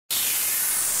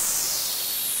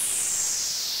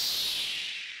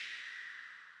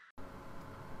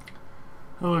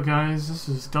Hello guys, this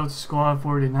is Delta Squad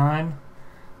 49,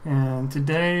 and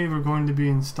today we're going to be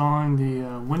installing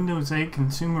the Windows 8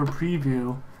 Consumer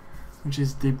Preview, which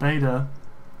is the beta,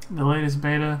 the latest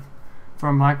beta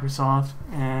from Microsoft,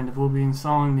 and we'll be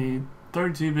installing the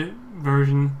 32-bit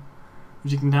version,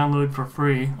 which you can download for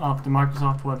free off the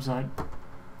Microsoft website.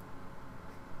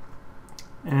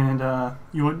 And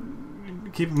you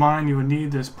would keep in mind you would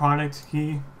need this product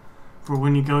key for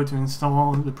when you go to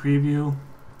install the preview.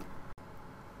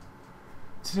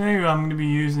 Today I'm going to be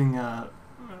using a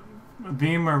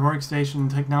VMware Workstation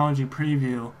Technology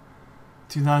Preview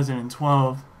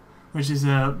 2012, which is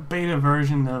a beta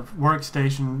version of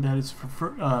Workstation that is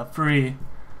for free,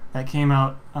 that came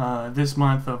out this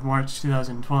month of March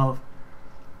 2012,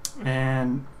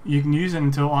 and you can use it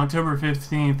until October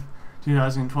 15th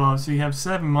 2012, so you have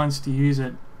 7 months to use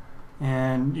it,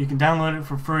 and you can download it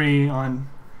for free on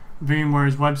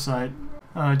VMware's website.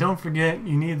 Don't forget,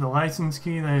 you need the license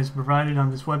key that is provided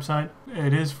on this website.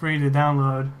 It is free to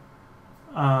download.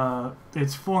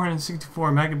 It's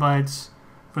 464 megabytes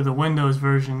for the Windows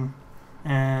version,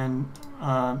 and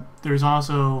there's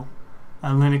also a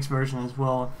Linux version as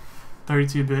well,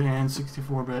 32-bit and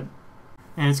 64-bit.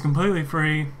 And it's completely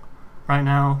free right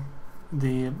now.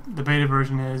 The beta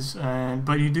version is,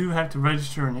 but you do have to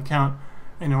register an account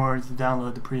in order to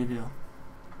download the preview.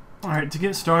 Alright, to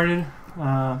get started,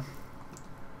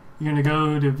 you're going to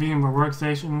go to VMware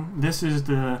Workstation. This is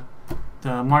the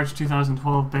March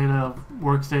 2012 beta of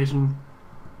Workstation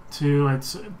 2.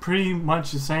 It's pretty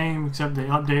much the same, except they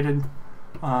updated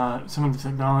some of the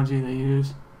technology they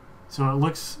use, so it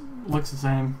looks the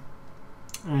same.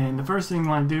 And the first thing you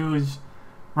want to do is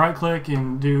right click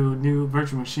and do new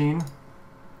virtual machine,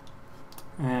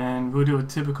 and we'll do a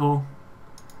typical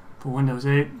for Windows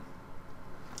 8.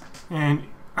 And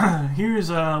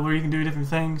here's where you can do different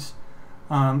things.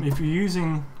 If you're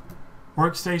using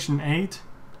Workstation 8,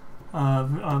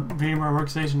 VMware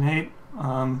Workstation 8,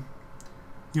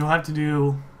 you'll have to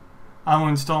do, I will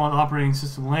install an operating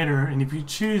system later, and if you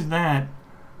choose that,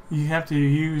 you have to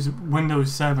use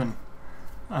Windows 7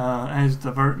 as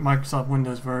the Microsoft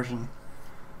Windows version.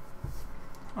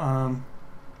 But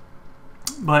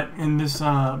in this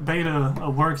beta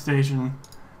of Workstation,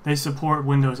 they support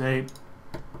Windows 8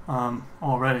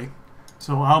 already,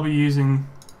 so I'll be using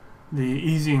the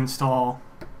easy install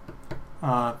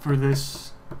for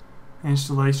this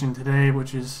installation today,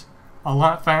 which is a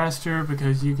lot faster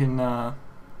because you can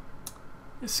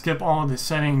skip all of the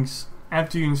settings.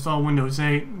 After you install Windows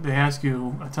 8, they ask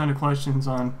you a ton of questions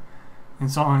on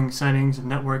installing settings and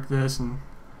network this and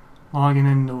logging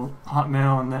into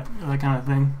Hotmail and that kind of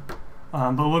thing.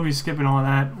 But we'll be skipping all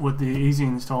that with the easy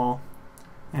install.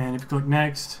 And if you click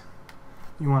next,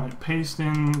 you want to paste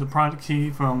in the product key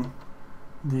from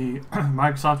the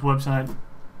Microsoft website.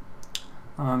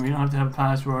 You don't have to have a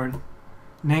password.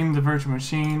 Name the virtual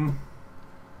machine.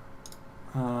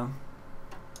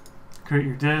 Create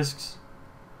your disks.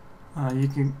 You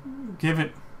can give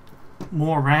it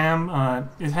more RAM.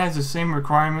 It has the same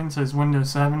requirements as Windows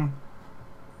 7,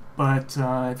 but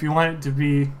if you want it to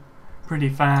be pretty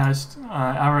fast,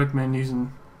 I recommend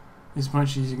using as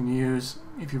much as you can use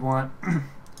if you want.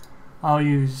 I'll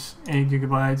use 8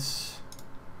 gigabytes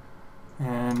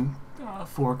and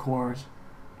 4 cores.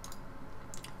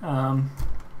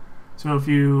 So if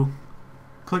you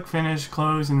click finish,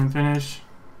 close, and then finish,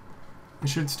 it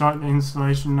should start the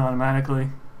installation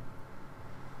automatically,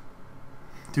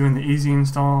 doing the easy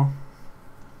install.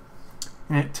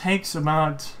 And it takes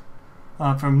about,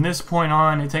 from this point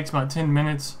on, it takes about 10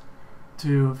 minutes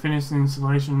to finish the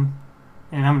installation,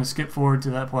 and I'm going to skip forward to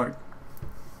that part.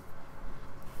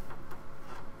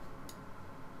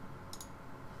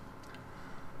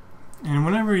 And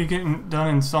whenever you get done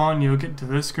installing, you'll get to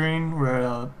this screen where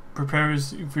it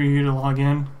prepares for you to log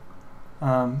in.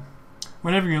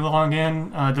 Whenever you log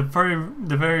in, the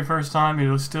very first time, if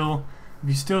you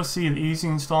still see the easy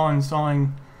install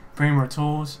installing VMware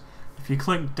tools, if you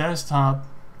click desktop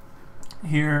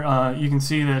here, you can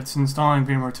see that it's installing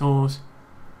VMware tools,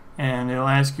 and it'll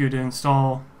ask you to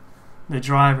install the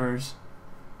drivers.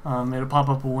 It'll pop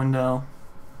up a window.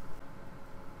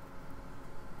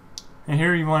 And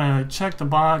here you want to check the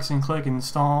box and click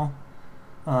install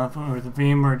for the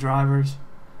VMware drivers,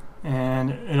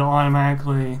 and it'll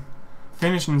automatically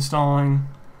finish installing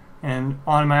and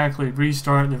automatically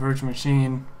restart the virtual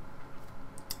machine,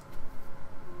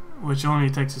 which only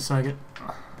takes a second.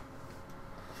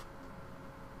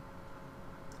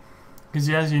 Because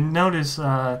as you notice,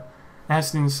 it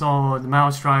has to install the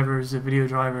mouse drivers, the video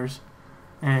drivers,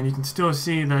 and you can still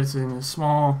see that it's in a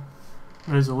small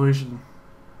resolution.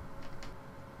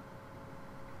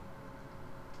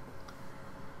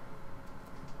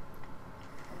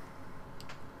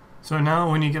 So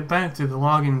now when you get back to the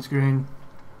login screen,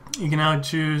 you can now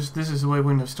choose, this is the way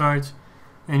Windows starts,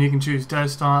 and you can choose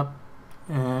desktop,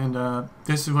 and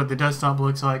this is what the desktop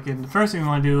looks like. And the first thing you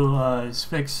want to do is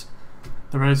fix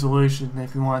the resolution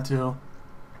if you want to.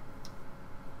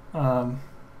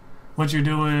 What you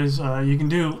do is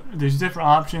there's different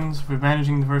options for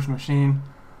managing the virtual machine,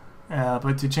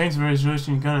 but to change the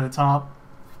resolution, you go to the top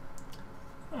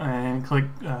and click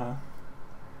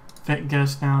Fit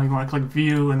Guest Now. You want to click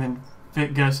View and then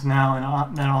Fit Guest Now,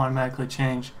 and that'll automatically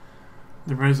change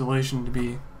the resolution to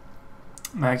be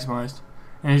maximized.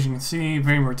 And as you can see,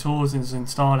 VMware Tools is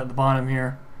installed at the bottom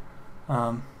here.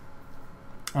 I'm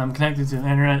connected to the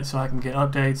internet so I can get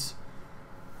updates,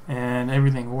 and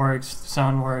everything works. The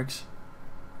sound works.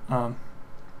 I'm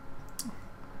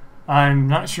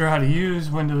not sure how to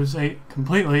use Windows 8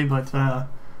 completely, but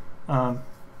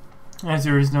as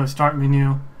there is no start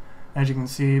menu, as you can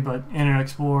see, but Internet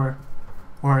Explorer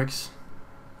works,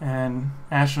 and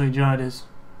Ashley Judd is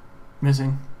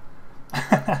missing.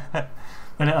 But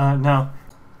no,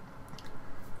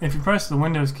 if you press the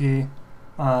Windows key,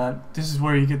 this is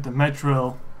where you get the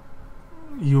Metro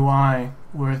UI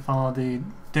with all the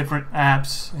different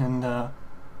apps and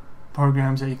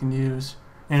programs that you can use.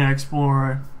 Internet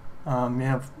Explorer, you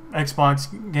have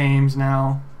Xbox games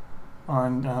now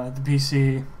on the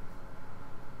PC.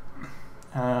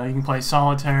 You can play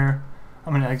Solitaire.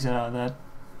 I'm going to exit out of that.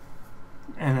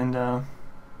 And then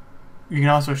you can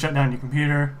also shut down your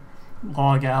computer,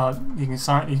 log out. You can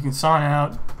sign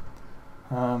out.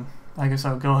 I guess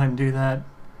I'll go ahead and do that,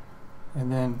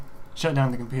 and then shut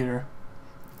down the computer.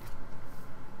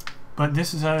 But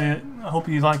this is how I hope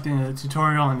you liked the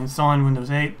tutorial on installing Windows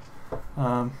 8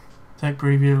 tech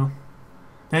preview.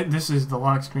 This is the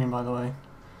lock screen, by the way.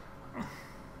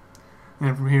 And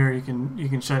then from here you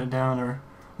can shut it down or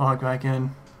log back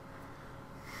in.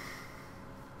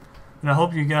 And I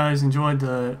hope you guys enjoyed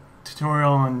the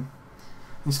tutorial on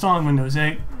installing Windows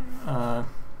 8.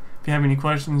 If you have any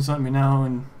questions, let me know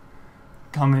and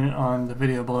comment on the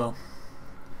video below.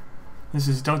 This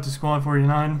is Delta Squad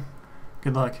 49.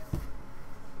 Good luck.